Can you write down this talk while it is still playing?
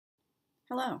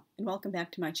Hello and welcome back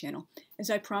to my channel. As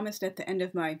I promised at the end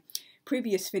of my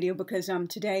previous video, because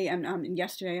today and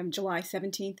yesterday, July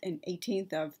 17th and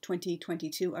 18th of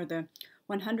 2022 are the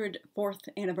 104th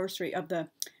anniversary of the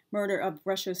murder of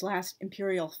Russia's last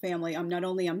imperial family. Not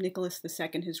only Nicholas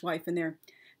II, his wife, and their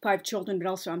 5 children, but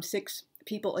also 6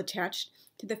 people attached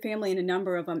to the family and a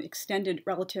number of extended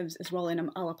relatives as well in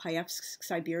Alapayevsk,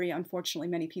 Siberia. Unfortunately,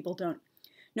 many people don't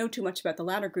know too much about the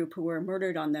latter group who were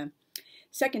murdered on the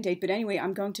second date. But anyway,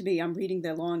 I'm going to be reading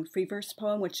the long free verse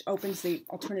poem, which opens the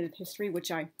alternative history, which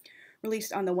I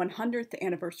released on the 100th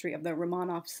anniversary of the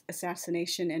Romanovs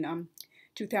assassination in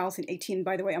 2018.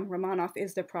 By the way, Romanov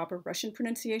is the proper Russian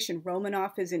pronunciation.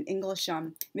 Romanov is an English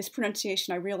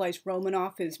mispronunciation. I realize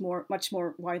Romanov is much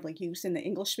more widely used in the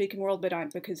English-speaking world, but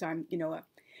because I'm a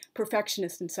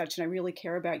perfectionist and such, and I really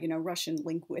care about, Russian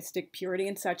linguistic purity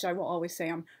and such, I will always say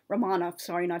I'm Romanov,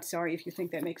 sorry, not sorry, if you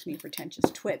think that makes me a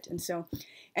pretentious twit. And so,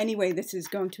 anyway, this is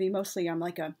going to be mostly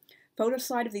like a photo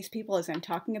slide of these people as I'm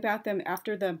talking about them.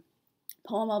 After the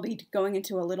poem, I'll be going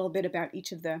into a little bit about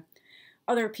each of the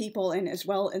other people, and as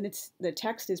well, and the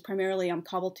text is primarily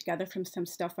cobbled together from some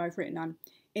stuff I've written on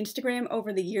Instagram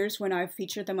over the years when I've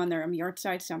featured them on their yard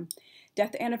sites,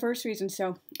 death anniversaries. And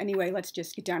so anyway, let's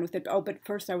just get down with it. Oh, but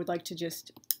first I would like to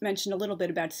just mention a little bit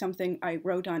about something I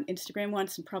wrote on Instagram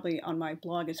once, and probably on my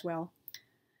blog as well.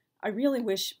 I really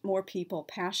wish more people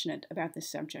passionate about this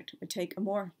subject would take a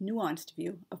more nuanced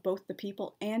view of both the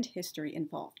people and history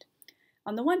involved.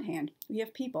 On the one hand, we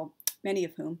have people, many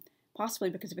of whom, possibly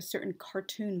because of a certain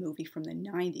cartoon movie from the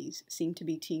 90s, seem to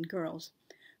be teen girls,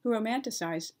 who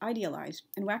romanticize, idealize,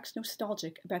 and wax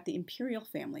nostalgic about the imperial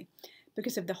family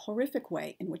because of the horrific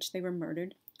way in which they were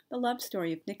murdered, the love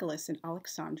story of Nicholas and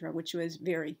Alexandra, which was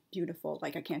very beautiful,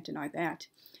 I can't deny that,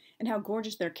 and how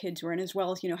gorgeous their kids were, and as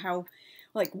well as, how,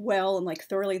 well and,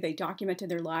 thoroughly they documented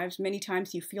their lives. Many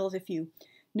times you feel as if you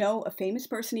know a famous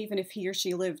person, even if he or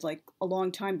she lived, a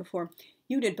long time before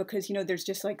you did, because, there's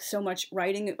just, so much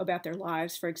writing about their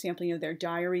lives. For example, their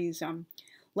diaries,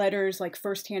 letters,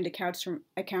 first-hand accounts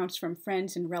from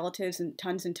friends and relatives, and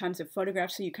tons of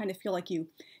photographs. So you kind of feel like you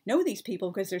know these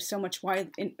people because there's so much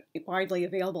widely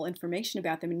available information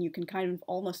about them, and you can kind of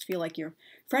almost feel like you're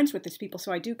friends with these people.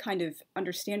 So I do kind of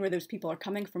understand where those people are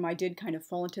coming from. I did kind of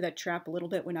fall into that trap a little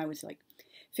bit when I was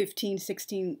 15,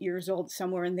 16 years old,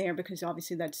 somewhere in there, because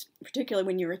obviously that's particularly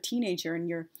when you're a teenager and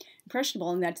you're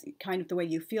impressionable, and that's kind of the way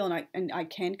you feel. And I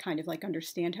can kind of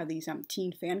understand how these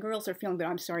teen fangirls are feeling, but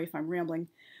I'm sorry if I'm rambling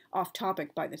off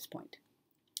topic by this point.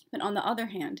 But on the other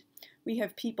hand, we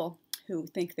have people who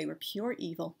think they were pure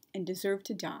evil and deserve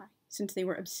to die since they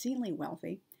were obscenely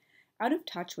wealthy, out of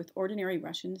touch with ordinary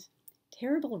Russians,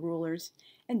 terrible rulers,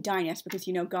 and dynasts, because,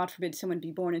 God forbid someone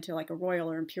be born into a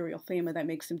royal or imperial family that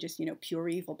makes them just, pure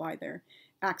evil by their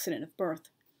accident of birth.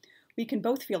 We can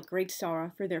both feel great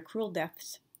sorrow for their cruel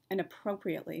deaths and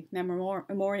appropriately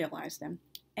memorialize them,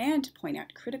 and point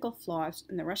out critical flaws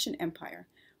in the Russian Empire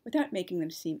without making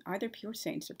them seem either pure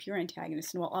saints or pure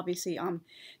antagonists. And while obviously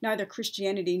neither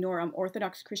Christianity nor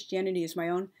Orthodox Christianity is my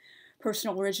own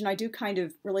personal religion, I do kind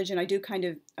of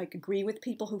agree with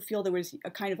people who feel there was a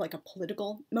kind of a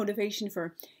political motivation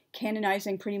for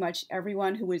canonizing pretty much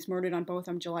everyone who was murdered on both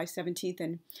July 17th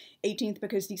and 18th,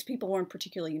 because these people weren't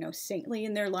particularly, saintly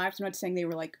in their lives. I'm not saying they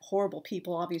were horrible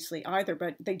people, obviously, either,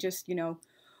 but they just,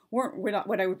 weren't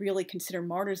what I would really consider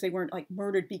martyrs. They weren't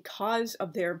murdered because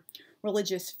of their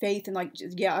religious faith, and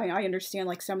yeah, I understand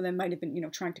some of them might have been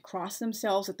trying to cross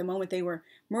themselves at the moment they were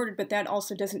murdered, but that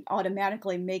also doesn't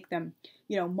automatically make them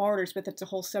martyrs. But that's a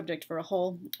whole subject for a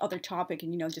whole other topic,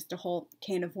 and just a whole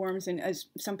can of worms. And as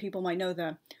some people might know,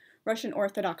 the Russian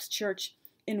Orthodox Church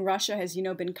in Russia has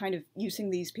been kind of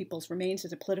using these people's remains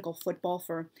as a political football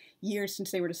for years, since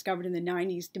they were discovered in the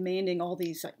 90s, demanding all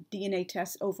these DNA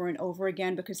tests over and over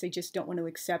again, because they just don't want to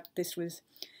accept this was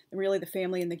really the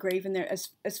family in the grave. And there,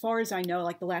 as far as I know,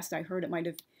 the last I heard, it might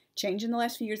have changed in the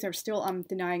last few years. They're still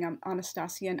denying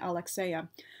Anastasia and Alexei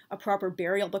a proper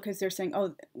burial, because they're saying,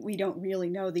 oh, we don't really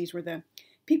know these were the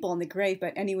people in the grave.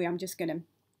 But anyway, I'm just going to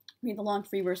read the long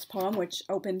free verse poem, which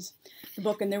opens the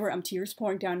book. And there were tears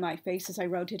pouring down my face as I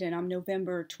wrote it in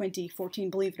November 2014.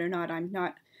 Believe it or not, I'm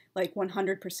not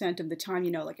 100% of the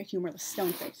time, a humorless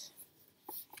stone face.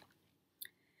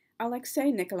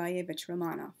 Alexei Nikolaevich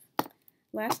Romanov,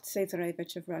 last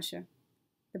Tsarevich of Russia,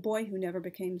 the boy who never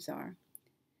became Tsar,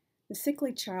 the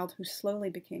sickly child who slowly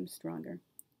became stronger,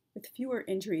 with fewer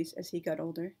injuries as he got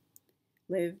older,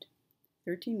 lived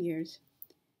 13 years,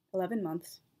 11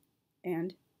 months,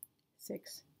 and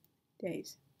 6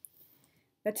 days.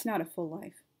 That's not a full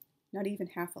life, not even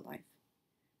half a life.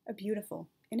 A beautiful,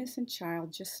 innocent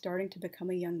child just starting to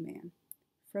become a young man,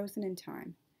 frozen in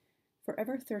time,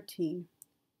 forever 13,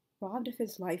 robbed of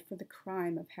his life for the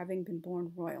crime of having been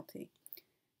born royalty,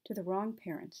 to the wrong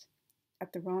parents,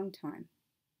 at the wrong time,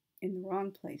 in the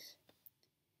wrong place.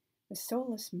 The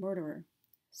soulless murderer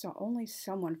saw only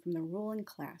someone from the ruling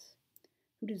class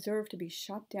who deserved to be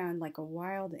shot down like a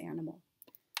wild animal,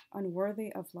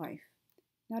 unworthy of life,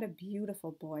 not a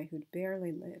beautiful boy who'd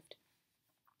barely lived.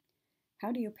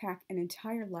 How do you pack an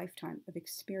entire lifetime of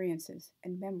experiences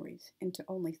and memories into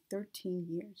only 13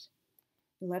 years,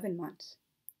 11 months,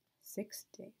 6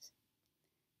 days?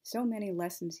 So many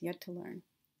lessons yet to learn,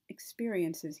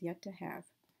 experiences yet to have,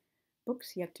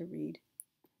 books yet to read,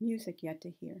 music yet to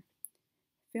hear,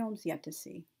 films yet to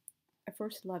see, a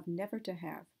first love never to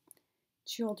have,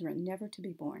 children never to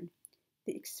be born,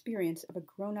 the experience of a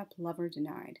grown-up lover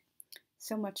denied,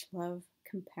 so much love,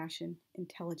 compassion,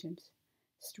 intelligence,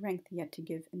 strength yet to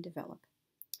give and develop.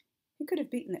 He could have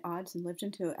beaten the odds and lived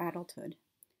into adulthood,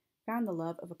 found the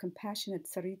love of a compassionate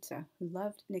tsaritsa who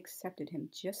loved and accepted him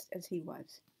just as he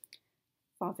was,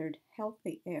 fathered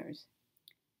healthy heirs,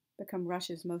 become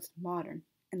Russia's most modern,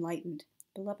 enlightened,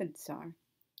 beloved Tsar,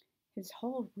 his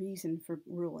whole reason for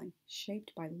ruling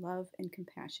shaped by love and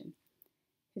compassion,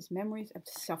 his memories of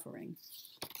suffering,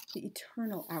 the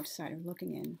eternal outsider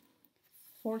looking in,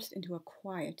 forced into a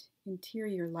quiet,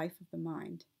 interior life of the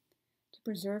mind, to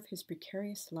preserve his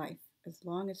precarious life as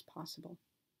long as possible.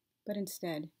 But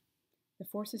instead, the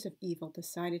forces of evil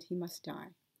decided he must die,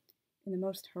 in the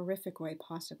most horrific way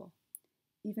possible,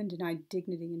 even denied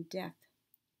dignity in death,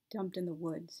 dumped in the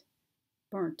woods,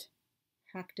 burnt,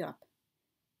 hacked up,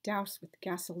 doused with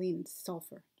gasoline and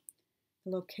sulfur,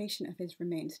 the location of his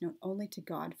remains known only to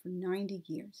God for 90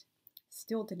 years,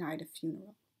 still denied a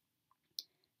funeral.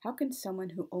 How can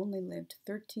someone who only lived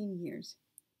 13 years,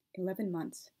 11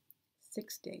 months,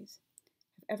 6 days,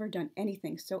 have ever done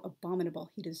anything so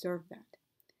abominable he deserved that?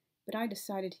 But I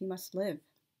decided he must live.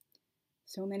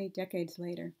 So many decades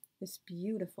later, this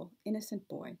beautiful, innocent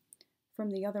boy from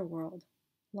the other world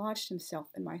lodged himself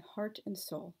in my heart and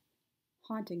soul,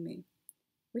 haunting me,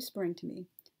 whispering to me,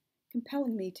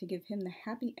 compelling me to give him the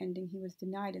happy ending he was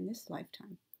denied in this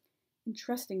lifetime,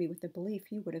 entrusting me with the belief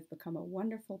he would have become a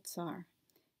wonderful Tsar,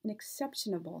 an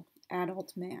exceptional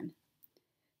adult man,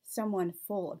 someone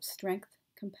full of strength,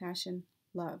 compassion,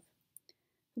 love,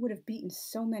 who would have beaten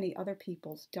so many other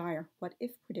people's dire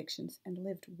what-if predictions and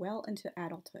lived well into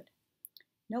adulthood.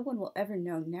 No one will ever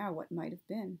know now what might have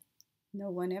been. No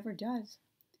one ever does.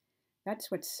 That's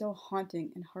what's so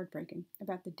haunting and heartbreaking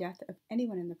about the death of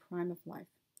anyone in the prime of life.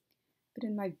 But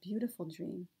in my beautiful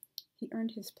dream, he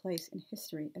earned his place in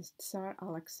history as Tsar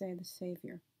Alexei the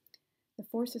Savior. The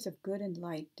forces of good and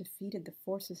light defeated the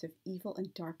forces of evil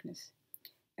and darkness.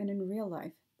 And in real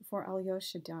life, before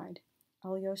Alyosha died,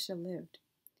 Alyosha lived.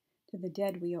 To the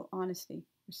dead we owe honesty,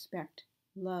 respect,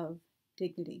 love,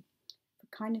 dignity. For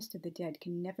kindness to the dead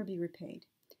can never be repaid,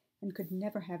 and could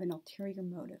never have an ulterior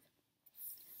motive.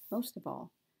 Most of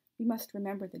all, we must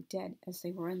remember the dead as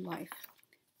they were in life,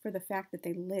 for the fact that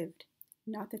they lived,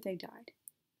 not that they died.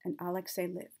 And Alexei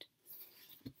lived.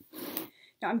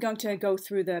 Now I'm going to go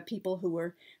through the people who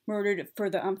were murdered. For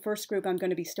the first group, I'm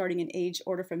going to be starting in age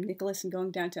order from Nicholas and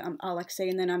going down to Alexei,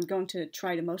 and then I'm going to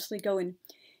try to mostly go in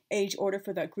age order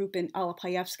for the group in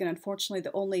Alapayevsk. And unfortunately,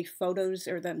 the only photos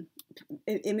or the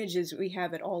images we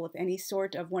have at all of any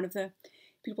sort of one of the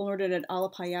people murdered at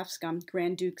Alapayevsk,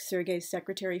 Grand Duke Sergei's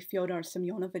secretary, Fyodor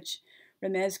Semyonovich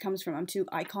Remez, comes from two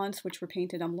icons which were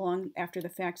painted long after the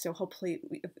fact, so hopefully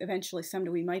eventually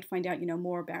someday we might find out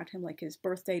more about him, like his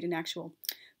birth date and actual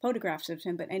photographs of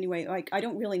him. But anyway, I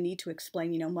don't really need to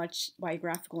explain much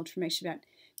biographical information about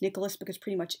Nicholas, because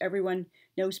pretty much everyone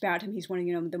knows about him. He's one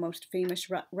of the most famous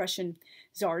Russian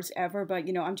czars ever. But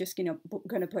I'm just going to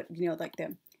put like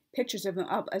the pictures of them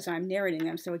up as I'm narrating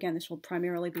them. So again, this will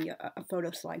primarily be a photo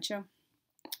slideshow.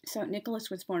 So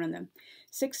Nicholas was born on the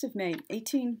 6th of May,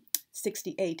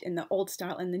 1868 in the old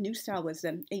style, and the new style was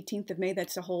the 18th of May.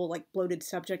 That's a whole bloated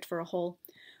subject for a whole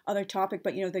other topic.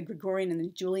 But the Gregorian and the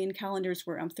Julian calendars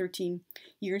were 13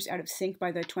 years out of sync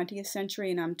by the 20th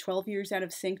century, and 12 years out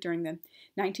of sync during the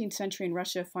 19th century. And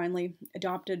Russia finally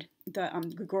adopted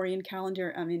the Gregorian calendar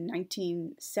in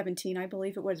 1917, I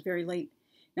believe it was, very late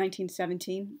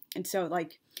 1917. And so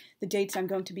the dates I'm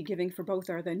going to be giving for both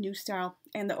are the new style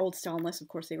and the old style, unless of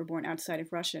course they were born outside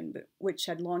of Russia, but which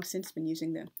had long since been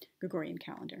using the Gregorian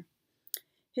calendar.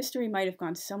 History might have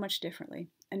gone so much differently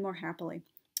and more happily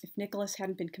if Nicholas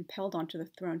hadn't been compelled onto the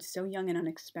throne so young and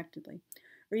unexpectedly,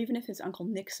 or even if his uncle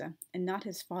Nixa and not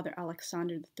his father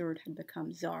Alexander III had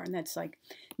become Tsar. And that's like,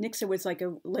 Nixa was like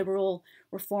a liberal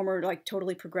reformer, like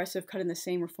totally progressive, cut in the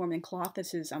same reforming cloth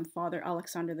as his father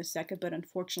Alexander II, but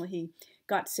unfortunately he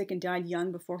got sick and died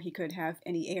young before he could have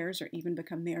any heirs or even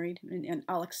become married. And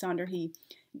Alexander,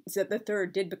 the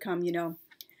third did become,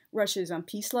 Russia's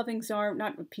peace-loving Tsar,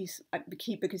 not peace,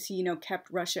 because he, kept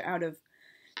Russia out of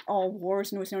all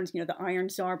wars and was known as, the Iron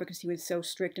Tsar because he was so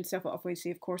strict and stuff.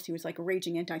 Obviously, of course, he was like a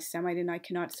raging anti-Semite, and I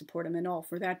cannot support him at all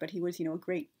for that, but he was, a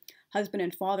great husband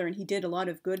and father, and he did a lot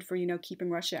of good for, keeping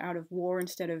Russia out of war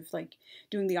instead of, like,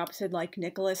 doing the opposite like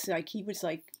Nicholas. Like, he was,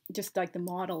 like, just, like, the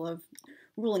model of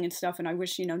ruling and stuff, and I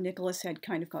wish, Nicholas had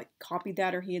kind of, like, copied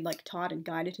that, or he had, like, taught and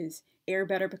guided his heir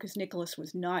better, because Nicholas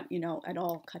was not, at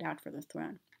all cut out for the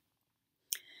throne.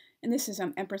 And this is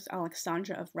Empress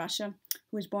Alexandra of Russia,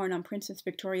 who was born on Princess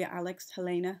Victoria Alex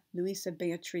Helena Louisa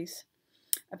Beatrice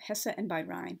of Hesse and by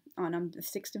Rhine on the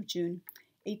 6th of June,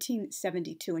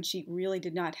 1872. And she really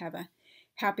did not have a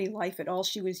happy life at all.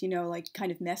 She was, like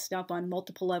kind of messed up on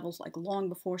multiple levels, like long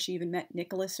before she even met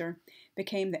Nicholas or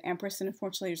became the empress. And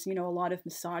unfortunately, there's, a lot of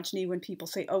misogyny when people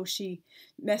say, oh, she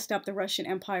messed up the Russian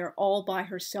Empire all by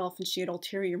herself and she had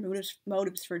ulterior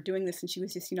motives for doing this. And she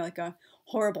was just, like a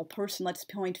horrible person. Let's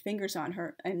point fingers on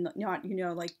her and not,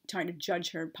 like trying to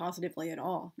judge her positively at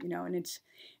all, And it's,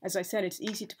 as I said, it's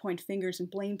easy to point fingers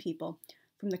and blame people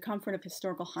from the comfort of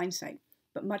historical hindsight,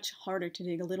 but much harder to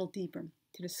dig a little deeper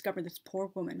to discover this poor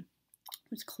woman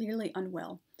was clearly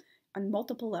unwell on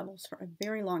multiple levels for a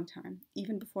very long time,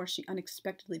 even before she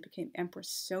unexpectedly became empress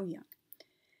so young.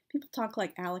 People talk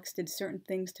like Alex did certain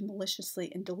things to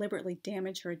maliciously and deliberately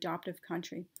damage her adoptive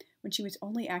country when she was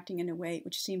only acting in a way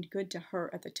which seemed good to her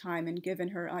at the time, and given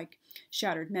her like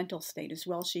shattered mental state as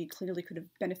well, she clearly could have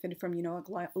benefited from,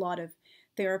 a lot of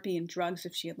therapy and drugs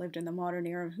if she had lived in the modern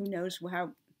era. Who knows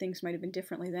how things might have been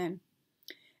differently then.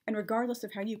 And regardless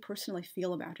of how you personally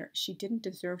feel about her, she didn't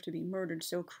deserve to be murdered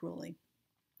so cruelly.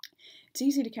 It's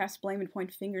easy to cast blame and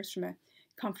point fingers from a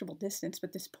comfortable distance,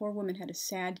 but this poor woman had a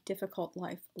sad, difficult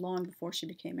life long before she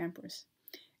became empress.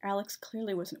 Alex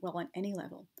clearly wasn't well on any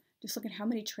level. Just look at how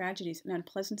many tragedies and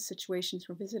unpleasant situations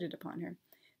were visited upon her.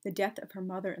 The death of her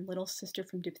mother and little sister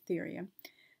from diphtheria,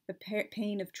 the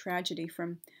pain of tragedy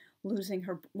from losing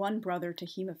her one brother to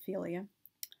hemophilia,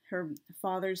 her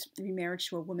father's remarriage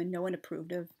to a woman no one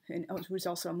approved of, and who was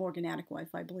also a morganatic wife,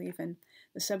 I believe, and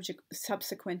the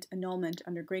subsequent annulment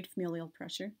under great familial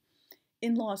pressure,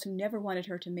 in-laws who never wanted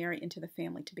her to marry into the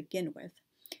family to begin with,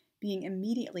 being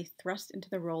immediately thrust into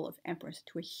the role of empress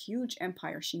to a huge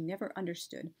empire she never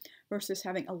understood, versus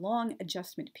having a long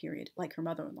adjustment period like her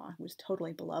mother-in-law, who was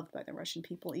totally beloved by the Russian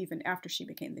people even after she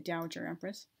became the Dowager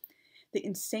Empress. The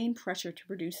insane pressure to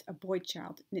produce a boy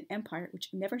child in an empire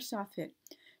which never saw fit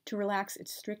to relax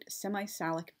its strict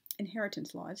semi-Salic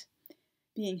inheritance laws,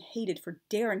 being hated for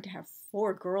daring to have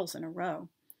 4 girls in a row,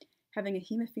 having a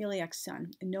hemophiliac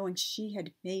son, and knowing she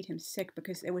had made him sick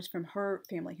because it was from her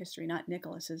family history, not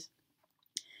Nicholas's,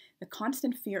 the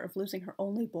constant fear of losing her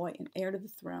only boy and heir to the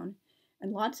throne,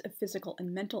 and lots of physical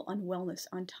and mental unwellness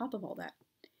on top of all that.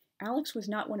 Alex was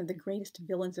not one of the greatest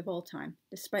villains of all time,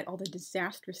 despite all the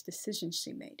disastrous decisions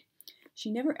she made. She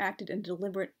never acted in a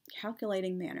deliberate,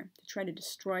 calculating manner to try to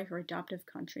destroy her adoptive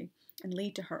country and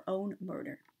lead to her own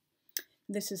murder.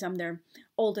 This is their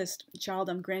oldest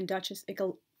child, Grand Duchess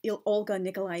Olga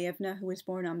Nikolaevna, who was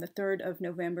born on the 3rd of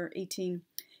November,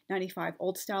 1895,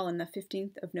 Old Style, and the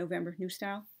 15th of November, New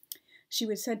Style. She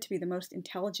was said to be the most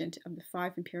intelligent of the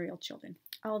 5 imperial children,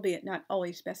 albeit not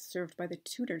always best served by the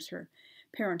tutors her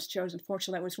parents chose.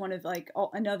 Unfortunately, that was one of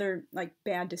another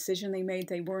bad decision they made.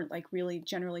 They weren't really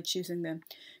generally choosing the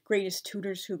greatest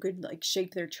tutors who could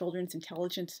shape their children's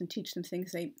intelligence and teach them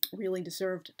things they really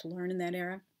deserved to learn in that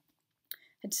era.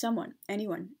 Had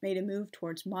anyone, made a move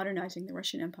towards modernizing the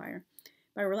Russian Empire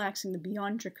by relaxing the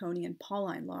beyond draconian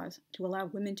Pauline laws to allow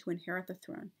women to inherit the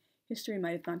throne, history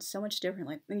might have gone so much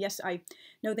differently. And yes, I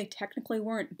know they technically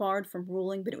weren't barred from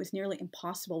ruling, but it was nearly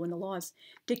impossible when the laws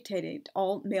dictated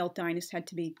all male dynasts had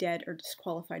to be dead or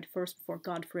disqualified first before,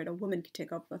 God forbid, a woman could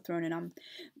take over the throne. And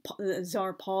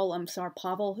Tsar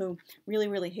Pavel, who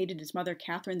really hated his mother,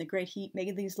 Catherine the Great, he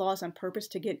made these laws on purpose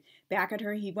to get back at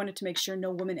her. He wanted to make sure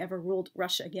no woman ever ruled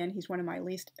Russia again. He's one of my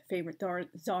least favorite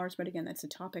czars, but again, that's a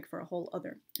topic for a whole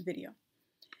other video.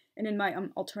 And in my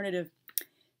alternative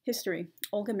history,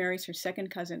 Olga marries her second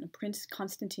cousin, Prince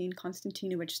Konstantin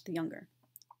Konstantinovich the Younger,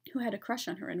 who had a crush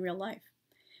on her in real life.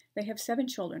 They have 7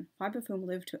 children, 5 of whom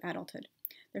lived to adulthood.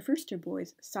 Their first 2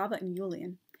 boys, Sava and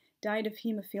Yulian, died of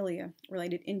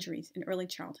hemophilia-related injuries in early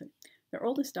childhood. Their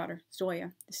oldest daughter,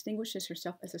 Zoya, distinguishes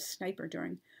herself as a sniper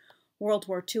during World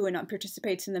War II and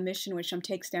participates in the mission which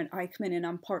takes down Eichmann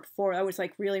in part 4. That was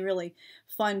like really, really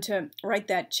fun to write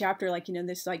that chapter, like,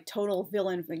 this like total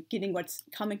villain, like getting what's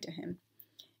coming to him.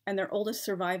 And their oldest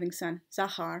surviving son,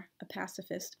 Zahar, a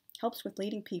pacifist, helps with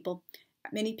leading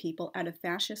many people out of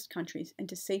fascist countries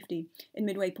into safety in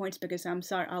midway points because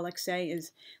Tsar Alexei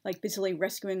is like busily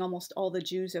rescuing almost all the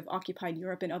Jews of occupied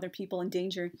Europe and other people in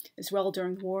danger as well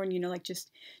during war, and like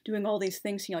just doing all these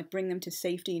things to like bring them to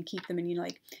safety and keep them in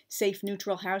like safe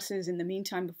neutral houses in the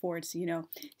meantime before it's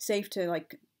safe to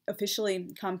like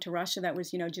officially come to Russia. That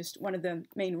was just one of the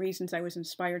main reasons I was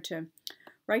inspired to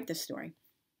write this story.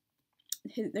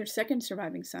 Their second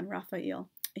surviving son, Raphael,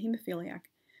 a hemophiliac,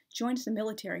 joins the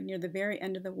military near the very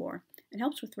end of the war and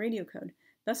helps with radio code,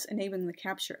 thus enabling the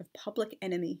capture of public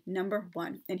enemy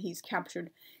 #1. And he's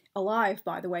captured alive,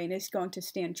 by the way, and is going to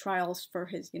stand trials for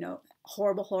his,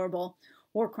 horrible, horrible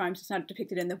war crimes. It's not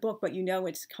depicted in the book, but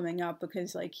it's coming up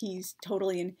because, like, he's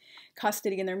totally in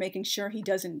custody and they're making sure he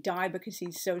doesn't die because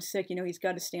he's so sick. He's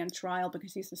got to stand trial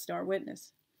because he's the star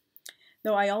witness.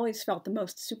 Though I always felt the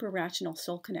most super-rational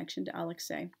soul connection to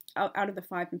Alexei, out of the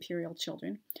 5 imperial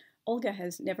children, Olga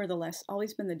has nevertheless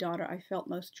always been the daughter I felt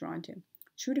most drawn to.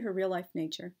 True to her real-life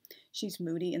nature, she's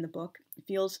moody in the book,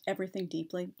 feels everything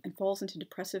deeply, and falls into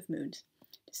depressive moods.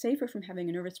 To save her from having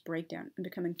a nervous breakdown and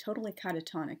becoming totally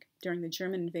catatonic during the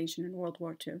German invasion in World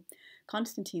War II,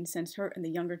 Konstantin sends her and the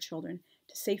younger children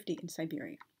to safety in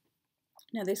Siberia.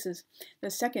 Now this is the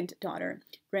second daughter,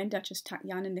 Grand Duchess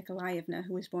Tatyana Nikolaevna,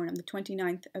 who was born on the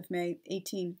 29th of May,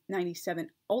 1897,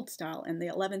 Old Style, and the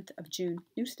 11th of June,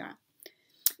 New Style.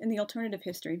 In the alternative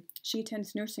history, she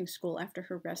attends nursing school after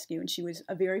her rescue, and she was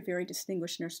a very, very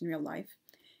distinguished nurse in real life,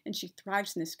 and she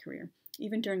thrives in this career,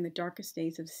 even during the darkest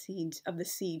days of the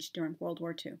siege during World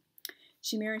War II.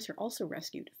 She marries her also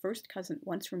rescued first cousin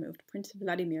once removed, Prince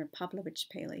Vladimir Pavlovich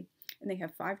Paley, and they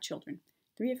have 5 children,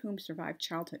 3 of whom survived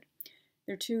childhood.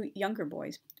 Their 2 younger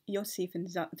boys, Yosif and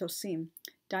Zosim,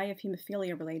 die of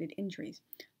hemophilia-related injuries.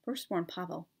 Firstborn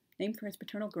Pavel, named for his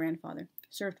paternal grandfather,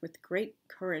 served with great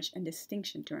courage and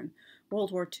distinction during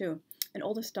World War II, and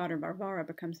oldest daughter Varvara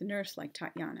becomes a nurse like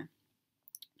Tatyana.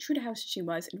 True to how she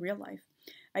was in real life,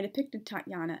 I depicted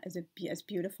Tatyana as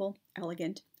beautiful,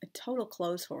 elegant, a total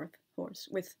clothes horse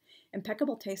with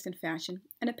impeccable taste in fashion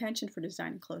and a penchant for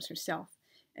designing clothes herself,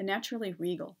 and naturally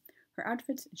regal. Her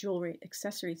outfits, jewelry,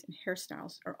 accessories, and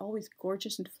hairstyles are always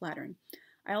gorgeous and flattering.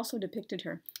 I also depicted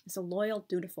her as a loyal,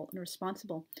 dutiful, and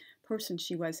responsible person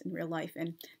she was in real life.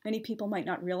 And many people might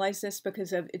not realize this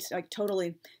because it's like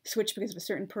totally switched because of a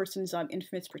certain person's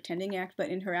infamous pretending act. But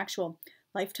in her actual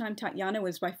lifetime, Tatyana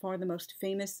was by far the most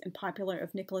famous and popular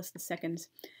of Nicholas II's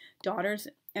daughters.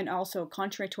 And also,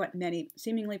 contrary to what many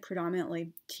seemingly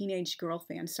predominantly teenage girl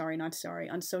fans, sorry, not sorry,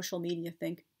 on social media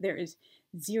think, there is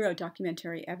 0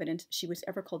 documentary evidence she was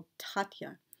ever called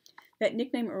Tatya. That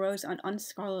nickname arose on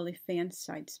unscholarly fan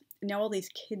sites. Now all these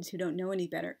kids who don't know any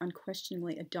better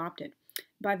unquestioningly adopt it.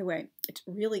 By the way, it's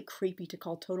really creepy to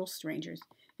call total strangers,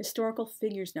 historical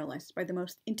figures no less, by the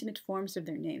most intimate forms of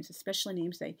their names, especially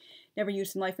names they never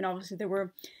used in life. And obviously there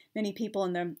were many people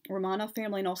in the Romanov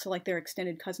family and also like their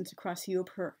extended cousins across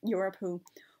Europe who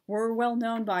were well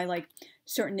known by like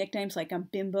certain nicknames like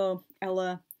Bimbo,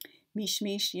 Ella, Mish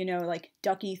Mish, like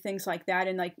Ducky, things like that.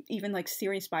 And like even like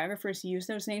serious biographers use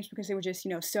those names because they were just,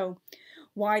 so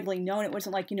widely known. It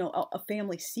wasn't like, a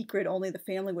family secret. Only the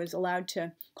family was allowed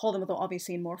to call them, although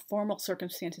obviously in more formal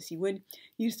circumstances you would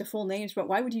use the full names. But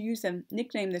why would you use them,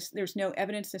 nickname this? There's no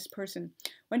evidence this person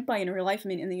went by in real life. I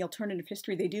mean, in the alternative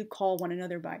history, they do call one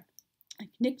another by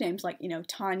nicknames like,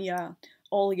 Tanya,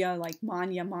 Olya, like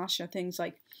Manya, Masha, things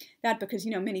like that, because,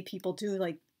 many people do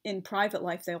like in private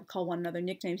life, they'll call one another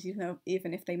nicknames,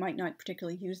 even if they might not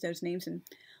particularly use those names in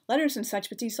letters and such.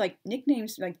 But these like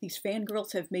nicknames, like these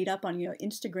fangirls have made up on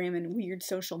Instagram and weird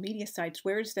social media sites.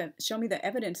 Show me the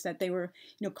evidence that they were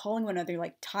calling one another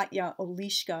like Tatya,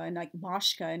 Olishka, and like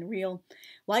Mashka in real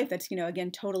life? That's again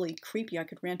totally creepy. I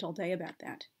could rant all day about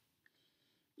that.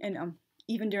 And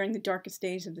even during the darkest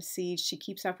days of the siege, she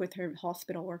keeps up with her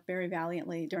hospital work very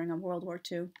valiantly during World War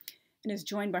II. And is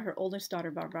joined by her oldest daughter,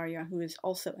 Varvara, who is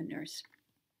also a nurse.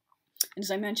 And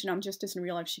as I mentioned, just as in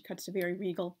real life, she cuts a very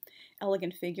regal,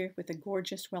 elegant figure with a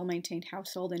gorgeous, well-maintained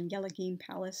household and Yelagin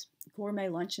palace, gourmet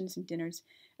luncheons and dinners,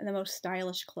 and the most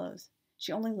stylish clothes.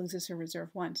 She only loses her reserve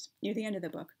once, near the end of the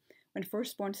book, when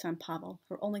firstborn son Pavel,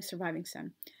 her only surviving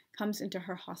son, comes into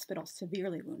her hospital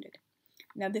severely wounded.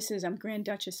 Now this is Grand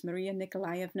Duchess Maria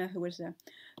Nikolaevna, who was the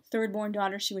third-born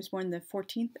daughter. She was born the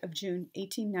 14th of June,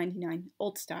 1899,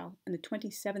 Old Style, and the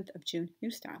 27th of June, New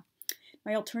Style.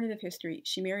 My alternative history,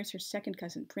 she marries her second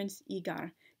cousin, Prince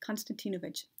Igor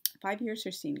Konstantinovich, 5 years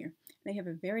her senior, They have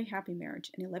a very happy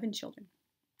marriage and 11 children.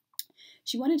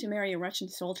 She wanted to marry a Russian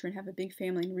soldier and have a big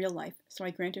family in real life, so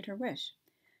I granted her wish.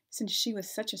 Since she was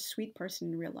such a sweet person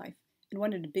in real life and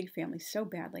wanted a big family so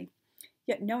badly,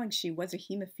 yet knowing she was a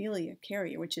hemophilia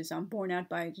carrier, which is borne out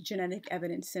by genetic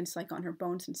evidence since like on her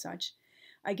bones and such,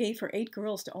 I gave her 8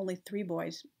 girls to only 3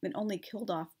 boys, and only killed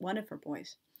off one of her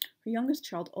boys. Her youngest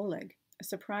child, Oleg, a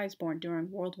surprise born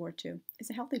during World War II, is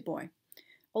a healthy boy.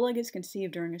 Oleg is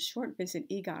conceived during a short visit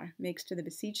Igor makes to the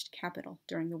besieged capital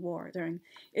during the war.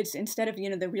 It's instead of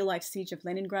the real-life siege of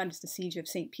Leningrad, it's the siege of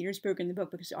St. Petersburg in the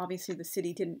book, because obviously the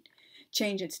city didn't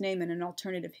change its name in an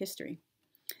alternative history.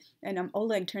 And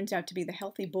Oleg turns out to be the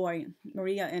healthy boy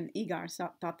Maria and Igor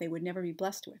thought they would never be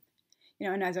blessed with.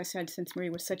 And as I said, since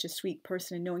Maria was such a sweet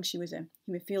person, and knowing she was a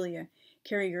hemophilia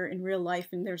carrier in real life,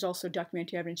 and there's also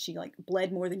documentary evidence she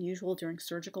bled more than usual during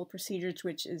surgical procedures,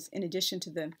 which is in addition to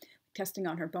the testing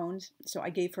on her bones. So I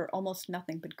gave her almost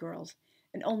nothing but girls,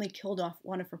 and only killed off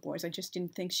one of her boys. I just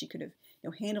didn't think she could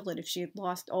have handled it if she had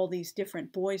lost all these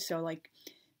different boys. So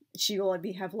she will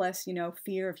have less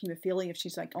fear of hemophilia if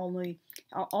she's only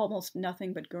almost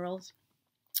nothing but girls.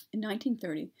 In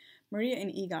 1930, Maria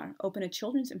and Igor opened a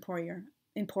children's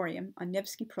emporium on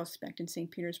Nevsky Prospect in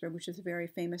St. Petersburg, which is a very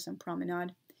famous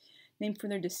promenade, named for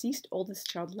their deceased oldest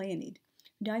child, Leonid,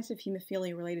 who dies of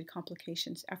hemophilia-related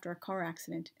complications after a car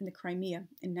accident in the Crimea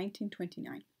in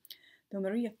 1929. Though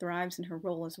Maria thrives in her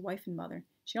role as wife and mother,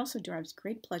 she also derives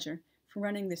great pleasure from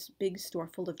running this big store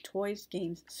full of toys,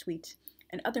 games, sweets,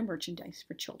 and other merchandise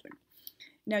for children.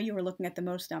 Now you are looking at the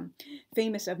most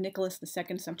famous of Nicholas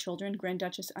II's children, Grand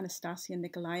Duchess Anastasia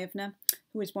Nikolaevna,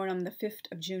 who was born on the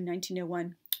 5th of June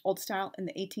 1901, Old Style, and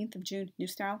the 18th of June, New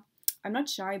Style. I'm not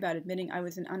shy about admitting I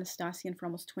was an Anastasian for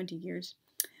almost 20 years.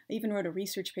 I even wrote a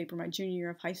research paper my junior year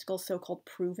of high school, so-called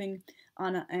proving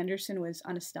Anna Anderson was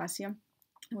Anastasia.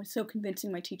 I was so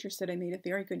convincing my teacher said I made a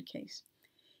very good case.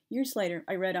 Years later,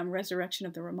 I read Resurrection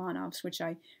of the Romanovs, which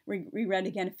I reread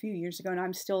again a few years ago, and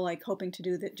I'm still hoping to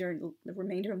do that during the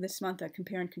remainder of this month, a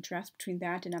compare and contrast between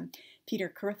that and Peter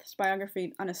Kurth's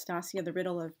biography, Anastasia, The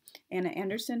Riddle of Anna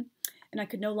Anderson, and I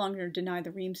could no longer deny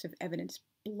the reams of evidence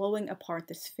blowing apart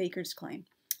this faker's claim.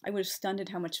 I was stunned at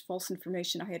how much false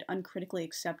information I had uncritically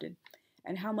accepted,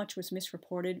 and how much was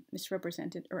misreported,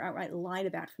 misrepresented, or outright lied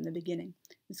about from the beginning.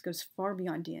 This goes far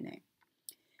beyond DNA.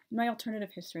 In my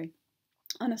alternative history,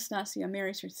 Anastasia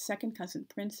marries her second cousin,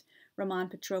 Prince Roman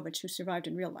Petrovich, who survived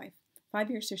in real life, 5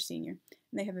 years her senior,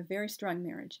 and they have a very strong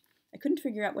marriage. I couldn't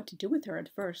figure out what to do with her at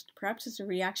first, perhaps as a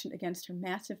reaction against her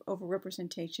massive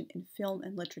overrepresentation in film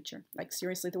and literature.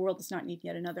 Seriously, the world does not need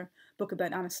yet another book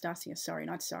about Anastasia. Sorry,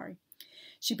 not sorry.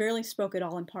 She barely spoke at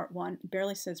all in part 1, and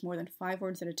barely says more than 5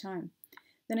 words at a time.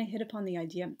 Then I hit upon the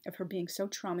idea of her being so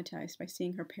traumatized by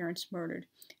seeing her parents murdered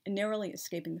and narrowly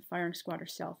escaping the firing squad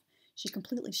herself. She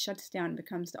completely shuts down and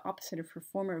becomes the opposite of her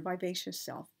former vivacious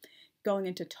self, going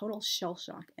into total shell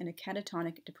shock and a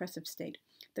catatonic, depressive state,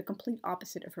 the complete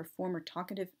opposite of her former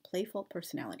talkative, playful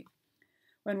personality.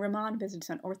 When Roman visits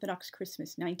on Orthodox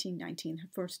Christmas 1919, her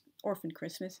first orphan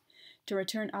Christmas, to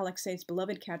return Alexei's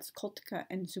beloved cats Kotka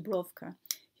and Zubrovka,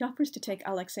 he offers to take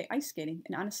Alexei ice skating,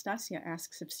 and Anastasia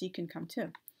asks if she can come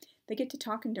too. They get to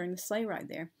talking during the sleigh ride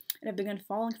there, and have begun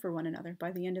falling for one another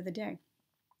by the end of the day.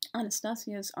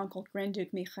 Anastasia's uncle, Grand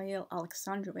Duke Mikhail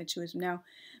Alexandrovich, who has now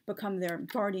become their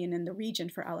guardian in the region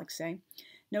for Alexei,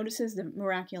 notices the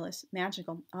miraculous,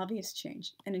 magical, obvious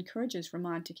change and encourages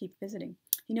Roman to keep visiting.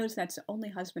 He knows that's the only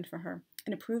husband for her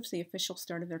and approves the official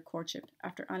start of their courtship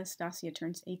after Anastasia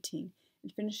turns 18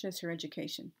 and finishes her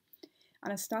education.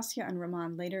 Anastasia and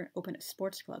Roman later open a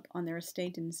sports club on their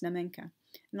estate in Znamenka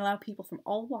and allow people from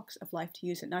all walks of life to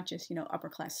use it, not just,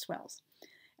 upper-class swells.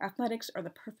 Athletics are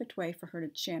the perfect way for her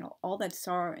to channel all that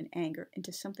sorrow and anger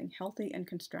into something healthy and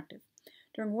constructive.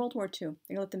 During World War II,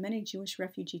 they let the many Jewish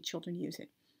refugee children use it.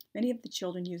 Many of the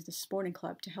children use the sporting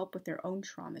club to help with their own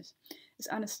traumas. As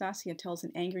Anastasia tells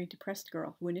an angry, depressed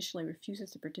girl who initially refuses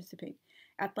to participate,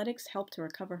 athletics helped to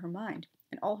recover her mind,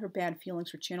 and all her bad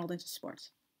feelings were channeled into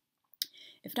sports.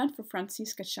 If not for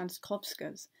Franziska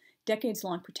Schanskovska's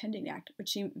decades-long pretending act, which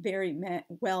she very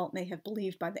well may have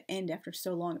believed by the end after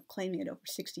so long of claiming it over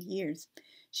 60 years,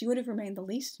 she would have remained the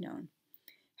least known.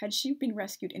 Had she been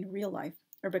rescued in real life,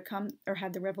 or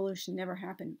had the revolution never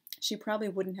happened, she probably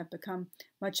wouldn't have become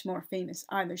much more famous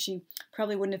either. She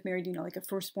probably wouldn't have married, a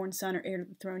firstborn son or heir to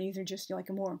the throne either, just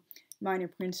a more minor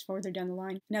prince further down the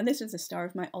line. Now this is the star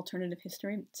of my alternative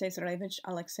history, Cesarevich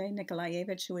Alexei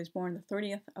Nikolaevich, who was born the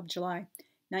 30th of July,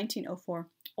 1904,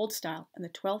 Old Style, and the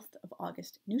 12th of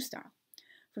August, New Style.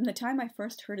 From the time I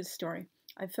first heard his story,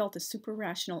 I felt a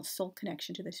super-rational soul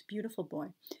connection to this beautiful boy,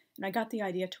 and I got the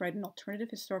idea to write an alternative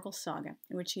historical saga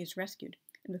in which he is rescued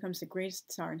and becomes the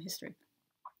greatest Tsar in history.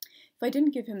 If I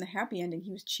didn't give him the happy ending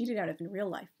he was cheated out of in real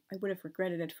life, I would have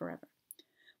regretted it forever.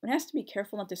 One has to be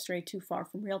careful not to stray too far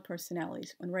from real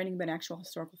personalities when writing about actual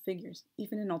historical figures,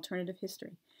 even in alternative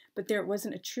history, but there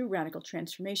wasn't a true radical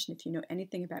transformation if you know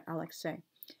anything about Alexei.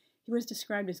 He was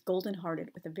described as golden-hearted,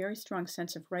 with a very strong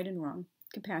sense of right and wrong,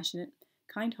 compassionate,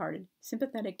 kind-hearted,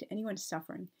 sympathetic to anyone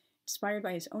suffering, inspired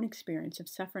by his own experience of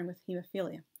suffering with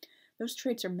hemophilia. Those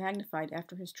traits are magnified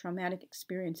after his traumatic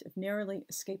experience of narrowly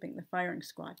escaping the firing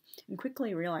squad and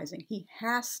quickly realizing he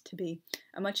has to be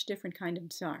a much different kind of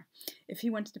Tsar if he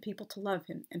wants the people to love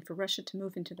him and for Russia to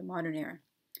move into the modern era.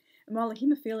 And while a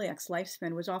hemophiliac's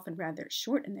lifespan was often rather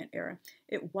short in that era,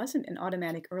 it wasn't an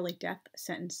automatic early death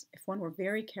sentence if one were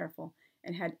very careful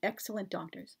and had excellent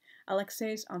doctors.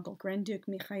 Alexei's uncle, Grand Duke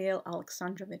Mikhail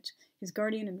Alexandrovich, his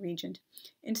guardian and regent,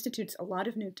 institutes a lot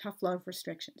of new tough love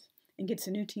restrictions and gets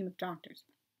a new team of doctors.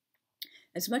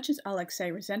 As much as Alexei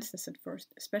resents this at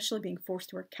first, especially being forced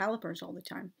to wear calipers all the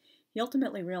time, he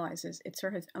ultimately realizes it's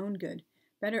for his own good,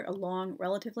 better a long,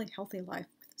 relatively healthy life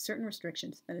with certain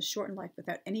restrictions than a shortened life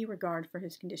without any regard for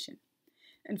his condition.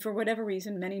 And for whatever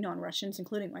reason, many non-Russians,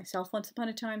 including myself once upon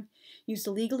a time, used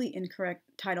the legally incorrect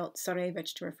title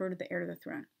Tsarevich to refer to the heir to the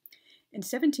throne. In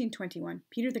 1721,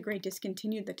 Peter the Great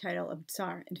discontinued the title of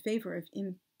Tsar in favor of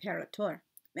Imperator,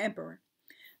 emperor.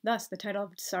 Thus, the title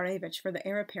of Tsarevich for the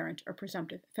heir apparent or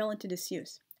presumptive fell into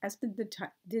disuse, as did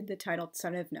the title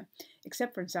Tsarevna,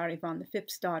 except for Tsar Ivan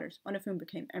V's daughters, one of whom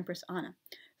became Empress Anna.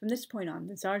 From this point on,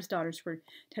 the Tsar's daughters were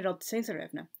titled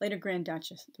Tsarevna, later Grand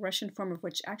Duchess, the Russian form of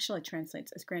which actually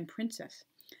translates as Grand Princess.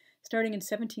 Starting in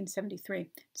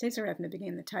 1773, Tsarevna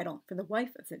became the title for the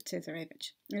wife of the Tsarevich.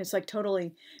 And it's like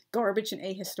totally garbage and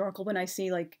ahistorical when I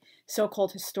see like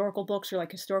so-called historical books or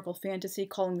like historical fantasy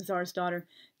calling the Tsar's daughter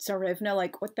Tsarevna.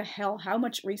 Like, what the hell? How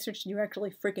much research do you actually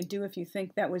freaking do if you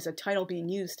think that was a title being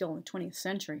used still in the 20th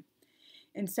century?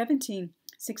 In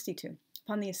 1762,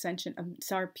 upon the ascension of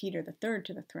Tsar Peter III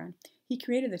to the throne, he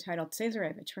created the title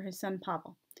Tsarevich for his son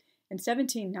Pavel. In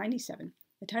 1797,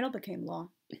 the title became law.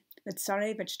 The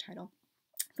Tsarevich title,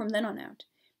 from then on out,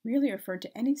 merely referred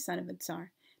to any son of a Tsar,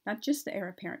 not just the heir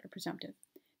apparent or presumptive.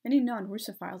 Many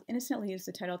non-Russophiles innocently use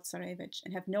the title Tsarevich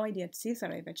and have no idea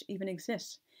Tsarevich even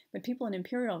exists, but people in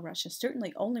Imperial Russia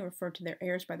certainly only refer to their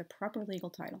heirs by the proper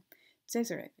legal title,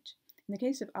 Tsarevich. In the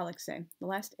case of Alexei, the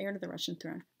last heir to the Russian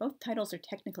throne, both titles are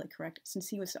technically correct since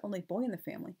he was the only boy in the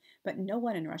family, but no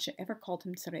one in Russia ever called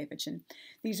him Tsarevich. And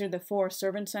these are the 4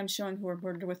 servants I'm showing who were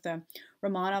murdered with the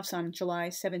Romanovs on July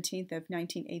 17th of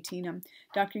 1918.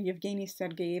 Dr. Yevgeny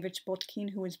Sergeyevich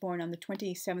Botkin, who was born on the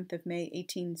 27th of May,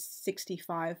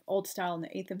 1865, Old Style on the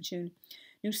 8th of June.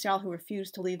 New Style, who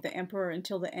refused to leave the emperor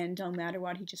until the end, no matter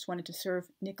what. He just wanted to serve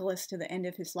Nicholas to the end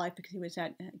of his life because he was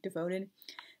that devoted.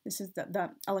 This is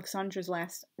the Alexandra's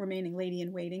last remaining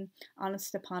lady-in-waiting, Anna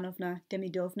Stepanovna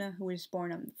Demidovna, who was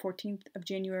born on the 14th of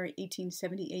January,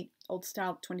 1878, Old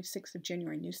Style, 26th of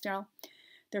January, New Style.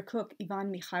 Their cook,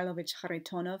 Ivan Mikhailovich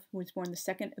Kharitonov, who was born the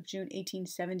 2nd of June,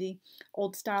 1870,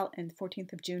 Old Style, and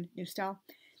 14th of June, New Style.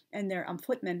 And their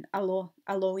footman,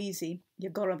 Aloisi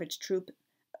Yegorovich Troop,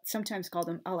 sometimes called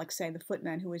him Alexei, the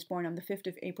footman, who was born on the 5th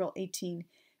of April, 1856.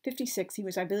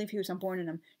 I believe he was born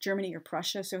in Germany or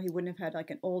Prussia, so he wouldn't have had like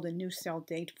an old and new style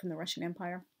date from the Russian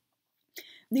Empire.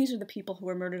 These are the people who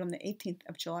were murdered on the 18th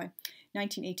of July,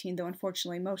 1918, though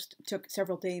unfortunately most took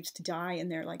several days to die,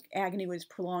 and their agony was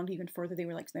prolonged even further. They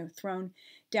were thrown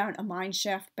down a mine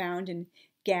shaft, bound and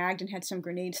gagged, and had some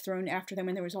grenades thrown after them,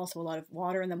 and there was also a lot of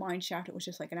water in the mine shaft. It was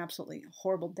just an absolutely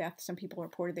horrible death. Some people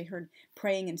reported they heard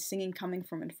praying and singing coming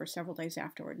from it for several days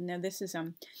afterward. Now this is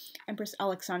Empress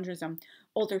Alexandra's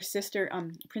older sister,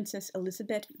 Princess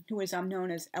Elizabeth, who was known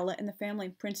as Ella in the family,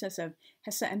 Princess of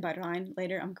Hesse and Bahrain,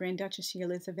 later Grand Duchess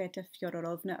Yelizaveta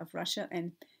Fyodorovna of Russia,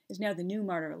 and is now the new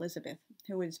martyr Elizabeth,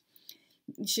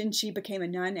 she became a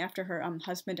nun after her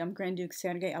husband, Grand Duke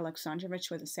Sergei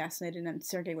Alexandrovich, was assassinated, and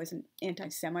Sergei was an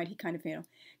anti-Semite. He kind of,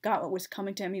 got what was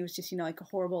coming to him. He was just, a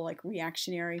horrible,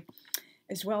 reactionary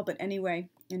as well. But anyway,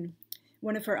 and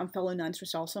one of her fellow nuns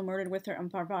was also murdered with her,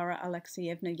 Varvara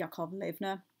Alexeyevna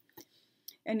Yakovlevna.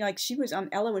 And, she was,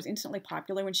 Ella was instantly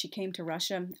popular when she came to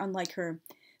Russia, unlike her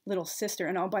little sister.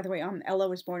 And, oh, by the way, Ella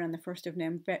was born on the 1st of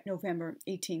November,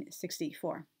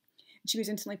 1864. She was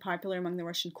instantly popular among the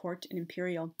Russian court and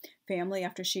imperial family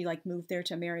after she moved there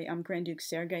to marry Grand Duke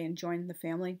Sergei and joined the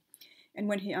family. And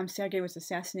when Sergei was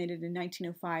assassinated in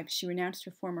 1905, she renounced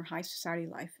her former high society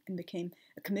life and became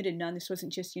a committed nun. This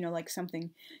wasn't just, like something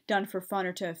done for fun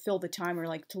or to fill the time or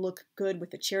like to look good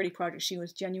with the charity project. She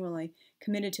was genuinely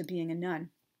committed to being a nun.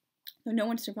 Though no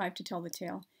one survived to tell the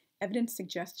tale, evidence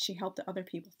suggests she helped the other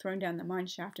people thrown down the mine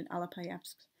shaft in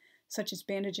Alapayevsk, such as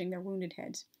bandaging their wounded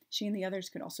heads. She and the others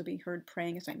could also be heard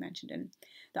praying, as I mentioned. And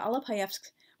the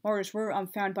Alapayevsk martyrs were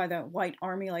found by the White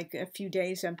Army like a few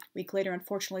days, a week later.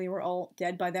 Unfortunately, they were all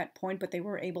dead by that point, but they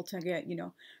were able to get,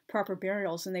 proper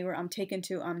burials, and they were taken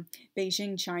to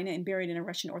Beijing, China, and buried in a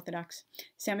Russian Orthodox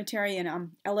cemetery.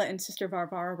 And Ella and Sister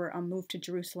Varvara were moved to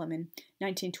Jerusalem in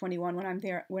 1921.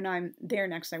 When I'm there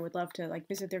next, I would love to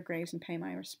visit their graves and pay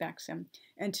my respects.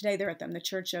 And today they're at the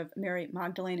Church of Mary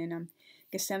Magdalene in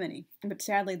Gethsemane. But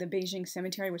sadly, the Beijing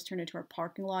cemetery was turned into a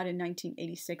parking lot in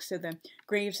 1986, so the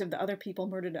graves of the other people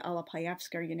murdered at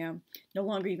Alapayevsk are, no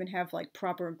longer even have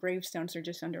proper gravestones. They're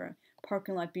just under a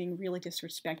parking lot being really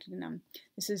disrespected. And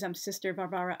this is Sister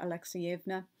Varvara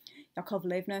Alexeyevna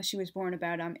Yakovlevna. She was born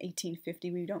about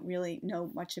 1850. We don't really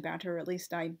know much about her, or at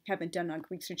least I haven't done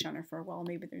research on her for a while.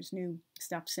 Maybe there's new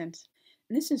stuff since.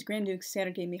 And this is Grand Duke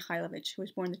Sergei Mikhailovich, who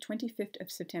was born the 25th of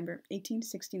September,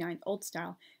 1869, Old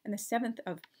Style, and the 7th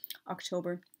of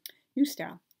October, New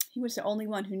Style. He was the only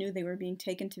one who knew they were being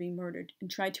taken to be murdered and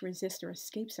tried to resist or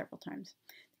escape several times.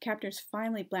 The captors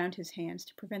finally bound his hands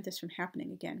to prevent this from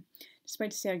happening again,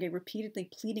 despite Sergei repeatedly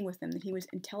pleading with them that he was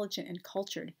intelligent and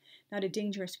cultured, not a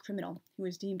dangerous criminal who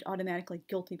was deemed automatically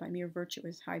guilty by mere virtue of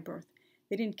his high birth.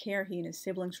 They didn't care he and his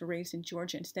siblings were raised in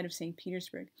Georgia instead of St.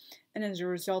 Petersburg, and as a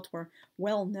result were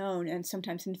well known, and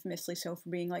sometimes infamously so, for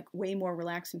being way more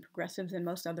relaxed and progressive than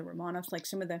most other Romanovs.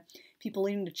 Some of the people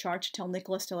leading the charge to tell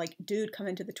Nicholas to dude, come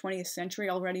into the 20th century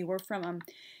already, were from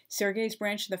Sergei's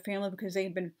branch of the family, because they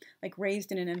had been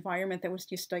raised in an environment that was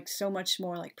just so much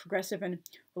more progressive and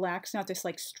relaxed, not this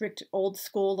strict old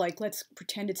school let's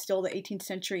pretend it's still the 18th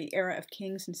century era of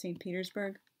kings in St.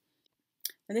 Petersburg.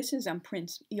 Now this is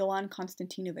Prince Ioan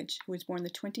Konstantinovich, who was born the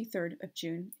 23rd of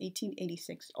June,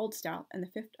 1886, Old Style, and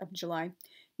the 5th of July,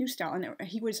 New Style. And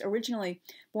he was originally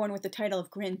born with the title of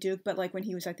Grand Duke, but when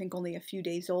he was, I think, only a few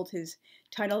days old, his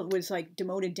title was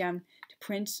demoted down to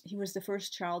Prince. He was the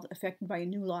first child affected by a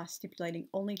new law stipulating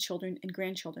only children and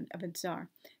grandchildren of a Tsar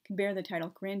can bear the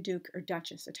title Grand Duke or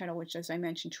Duchess, a title which, as I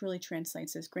mentioned, truly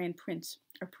translates as Grand Prince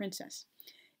or Princess.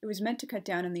 It was meant to cut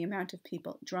down on the amount of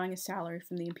people drawing a salary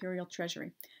from the imperial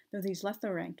treasury, though these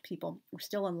lesser-ranked people were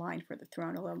still in line for the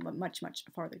throne, although much, much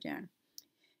farther down.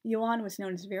 Ioan was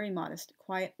known as very modest,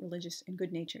 quiet, religious, and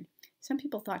good-natured. Some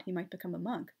people thought he might become a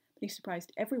monk, but he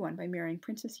surprised everyone by marrying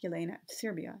Princess Yelena of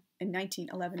Serbia in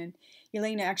 1911. And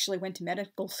Yelena actually went to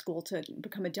medical school to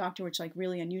become a doctor, which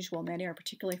really unusual in that era,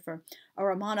 particularly for a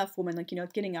Romanov woman,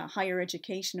 getting a higher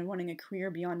education and wanting a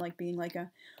career beyond being a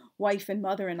wife and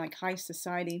mother and high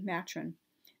society matron.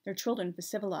 Their children,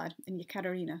 Vsevolod and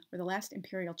Yekaterina, were the last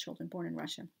imperial children born in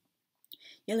Russia.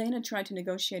 Yelena tried to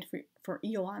negotiate for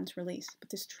Ioan's release, but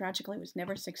this tragically was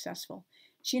never successful.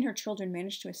 She and her children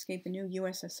managed to escape the new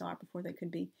USSR before they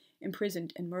could be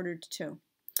imprisoned and murdered too.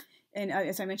 And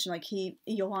as I mentioned,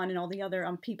 Ioan and all the other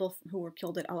people who were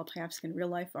killed at Alapayevsk in real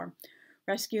life are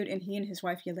rescued, and he and his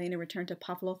wife Yelena returned to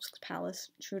Pavlovsk's palace.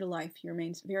 True to life, he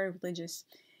remains very religious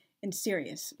and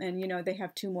serious. And, they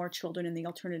have 2 more children in the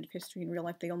alternative history. In real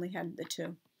life, they only had the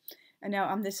 2. And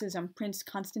now this is Prince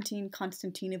Konstantin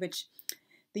Konstantinovich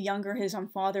the younger. His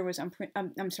father was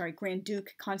Grand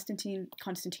Duke Konstantin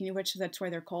Konstantinovich. So that's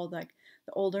why they're called the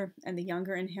older and the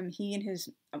younger. And he and his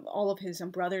all of his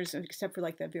brothers, except for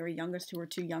the very youngest, who were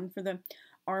too young for the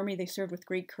army, they served with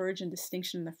great courage and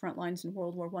distinction in the front lines in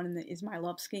World War I in the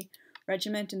Izmailovsky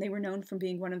Regiment, and they were known for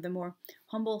being one of the more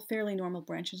humble, fairly normal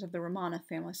branches of the Romanov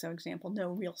family. So, example, no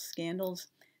real scandals,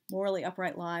 morally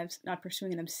upright lives, not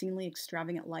pursuing an obscenely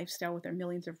extravagant lifestyle with their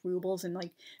millions of rubles, and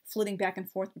flitting back and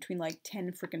forth between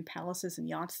 10 frickin' palaces and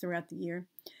yachts throughout the year.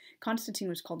 Konstantin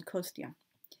was called Kostya.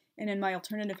 And in my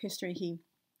alternative history, he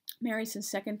marries his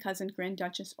second cousin, Grand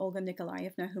Duchess Olga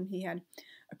Nikolaevna, whom he had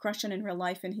a crush on in real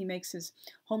life, and he makes his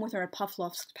home with her at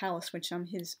Pavlovsk Palace, which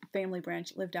his family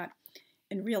branch lived at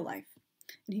in real life.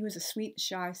 And he was a sweet,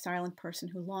 shy, silent person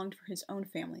who longed for his own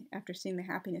family after seeing the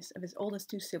happiness of his oldest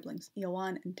 2 siblings,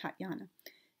 Ioan and Tatyana.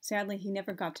 Sadly, he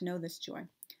never got to know this joy.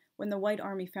 When the White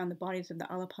Army found the bodies of the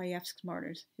Alapayevsk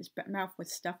martyrs, his mouth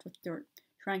was stuffed with dirt,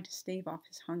 trying to stave off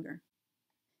his hunger.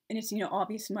 And it's,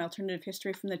 obvious in my alternative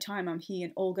history from the time he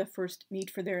and Olga first meet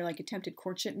for their attempted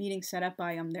courtship meeting set up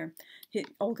by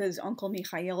Olga's uncle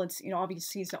Mikhail. It's,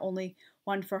 obviously he's the only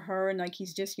one for her, and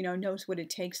he's just, knows what it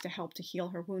takes to help to heal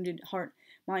her wounded heart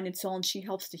mind and soul, and she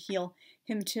helps to heal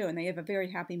him too. And they have a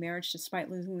very happy marriage despite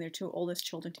losing their two oldest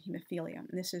children to hemophilia. And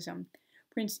this is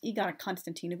Prince Igor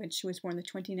Konstantinovich, who was born the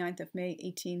 29th of May,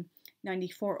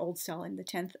 1894, Old Style, and the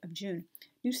 10th of June,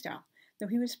 New Style. Though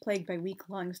he was plagued by weak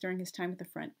lungs during his time at the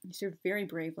front, he served very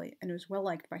bravely and was well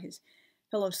liked by his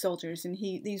fellow soldiers. And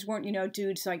these weren't,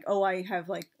 dudes like, oh, I have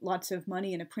like lots of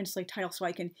money and a princely title, so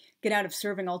I can get out of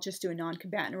serving. I'll just do a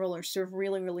non-combatant role or serve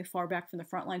really, really far back from the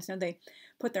front lines. No, they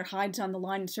put their hides on the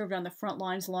line and served on the front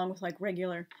lines along with like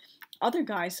regular other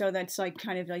guys. So that's like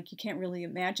kind of like you can't really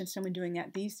imagine someone doing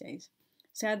that these days.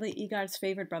 Sadly, Igor's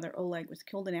favorite brother Oleg was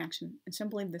killed in action, and some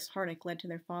believe this heartache led to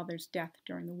their father's death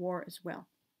during the war as well.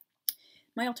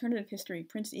 My alternative history,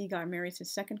 Prince Igor marries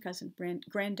his second cousin,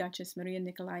 Grand Duchess Maria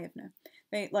Nikolaevna.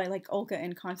 They, like Olga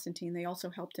and Konstantin, they also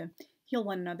help to heal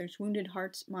one another's wounded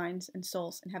hearts, minds, and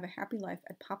souls, and have a happy life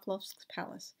at Pavlovsk's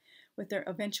palace, with their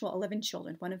eventual 11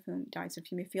 children, one of whom dies of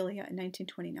hemophilia in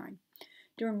 1929.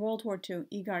 During World War II,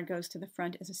 Igor goes to the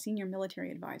front as a senior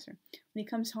military advisor. When he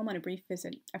comes home on a brief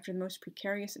visit, after the most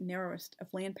precarious and narrowest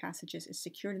of land passages is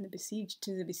secured in the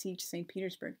besieged St.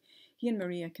 Petersburg, he and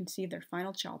Maria conceive their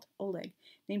final child, Oleg,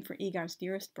 named for Igor's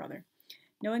dearest brother.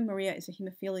 Knowing Maria is a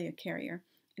hemophilia carrier,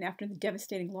 and after the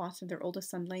devastating loss of their oldest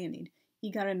son, Leonid,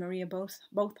 Igor and Maria both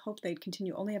hoped they'd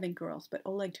continue only having girls, but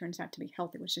Oleg turns out to be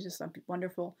healthy, which is just a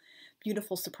wonderful,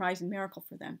 beautiful surprise and miracle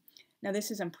for them. Now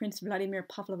this is Prince Vladimir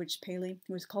Pavlovich Paley,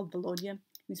 who was called Volodya.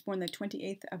 He was born the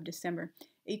 28th of December,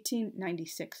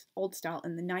 1896, Old Style,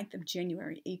 and the 9th of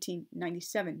January,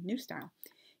 1897, New Style.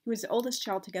 He was the oldest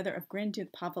child together of Grand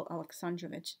Duke Pavel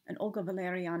Alexandrovich and Olga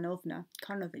Valerianovna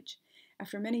Karlovich.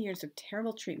 After many years of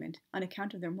terrible treatment on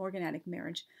account of their morganatic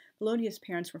marriage, Volodya's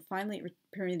parents were finally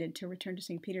permitted to return to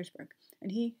St. Petersburg,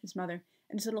 and he, his mother,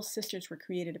 and his little sisters were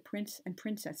created a prince and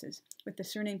princesses with the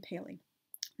surname Paley.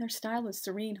 Their style was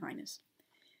Serene Highness.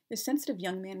 This sensitive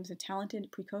young man was a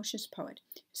talented, precocious poet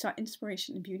who saw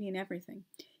inspiration and beauty in everything,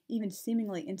 even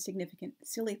seemingly insignificant,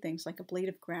 silly things like a blade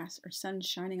of grass or sun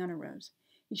shining on a rose.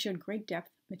 He showed great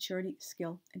depth, maturity,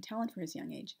 skill, and talent for his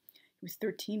young age. He was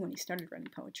 13 when he started writing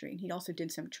poetry, and he also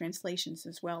did some translations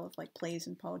as well of like plays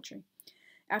and poetry.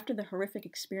 After the horrific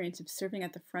experience of serving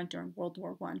at the front during World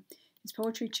War I, his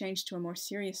poetry changed to a more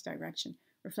serious direction,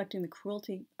 reflecting the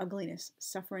cruelty, ugliness,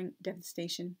 suffering,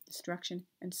 devastation, destruction,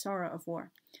 and sorrow of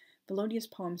war. Volodya's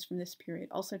poems from this period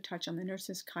also touch on the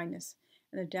nurse's kindness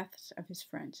and the deaths of his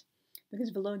friends.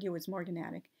 Because Volodya was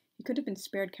morganatic, he could have been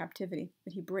spared captivity,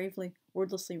 but he bravely,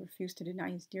 wordlessly refused to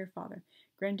deny his dear father,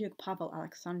 Grand Duke Pavel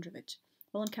Alexandrovich.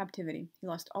 While in captivity, he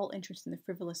lost all interest in the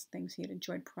frivolous things he had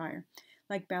enjoyed prior,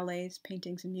 like ballets,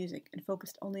 paintings, and music, and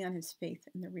focused only on his faith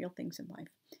and the real things in life.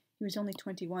 He was only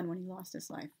 21 when he lost his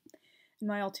life. In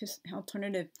my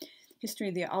alternative history,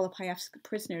 the Alapayevsk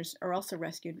prisoners are also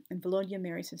rescued, and Volodya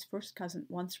marries his first cousin,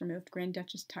 once removed Grand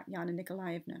Duchess Tatyana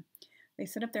Nikolaevna. They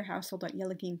set up their household at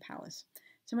Yeligin Palace.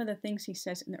 Some of the things he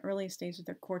says in the earliest days of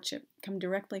their courtship come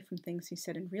directly from things he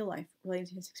said in real life related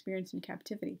to his experience in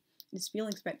captivity, and his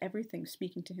feelings about everything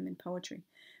speaking to him in poetry.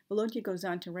 Volodya goes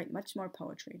on to write much more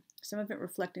poetry, some of it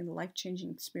reflecting the life-changing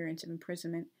experience of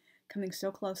imprisonment, coming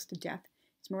so close to death,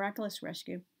 his miraculous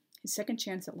rescue, his second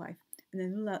chance at life, and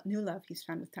the new love he's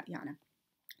found with Tatyana.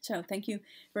 So thank you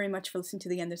very much for listening to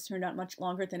the end. This turned out much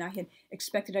longer than I had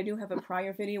expected. I do have a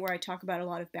prior video where I talk about a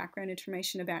lot of background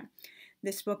information about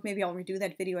this book. Maybe I'll redo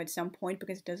that video at some point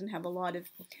because it doesn't have a lot of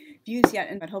views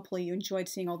yet. But hopefully you enjoyed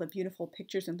seeing all the beautiful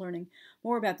pictures and learning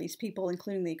more about these people,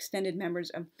 including the extended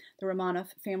members of the Romanov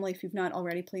family. If you've not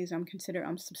already, please consider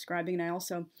subscribing. And I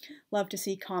also love to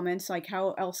see comments, like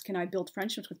how else can I build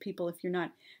friendships with people if you're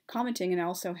not commenting? And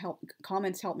also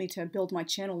comments help me to build my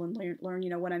channel and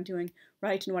learn, what I'm doing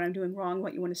right and what I'm doing wrong,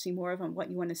 what you want to see more of and what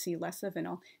you want to see less of. And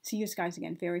I'll see you guys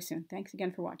again very soon. Thanks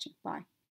again for watching. Bye.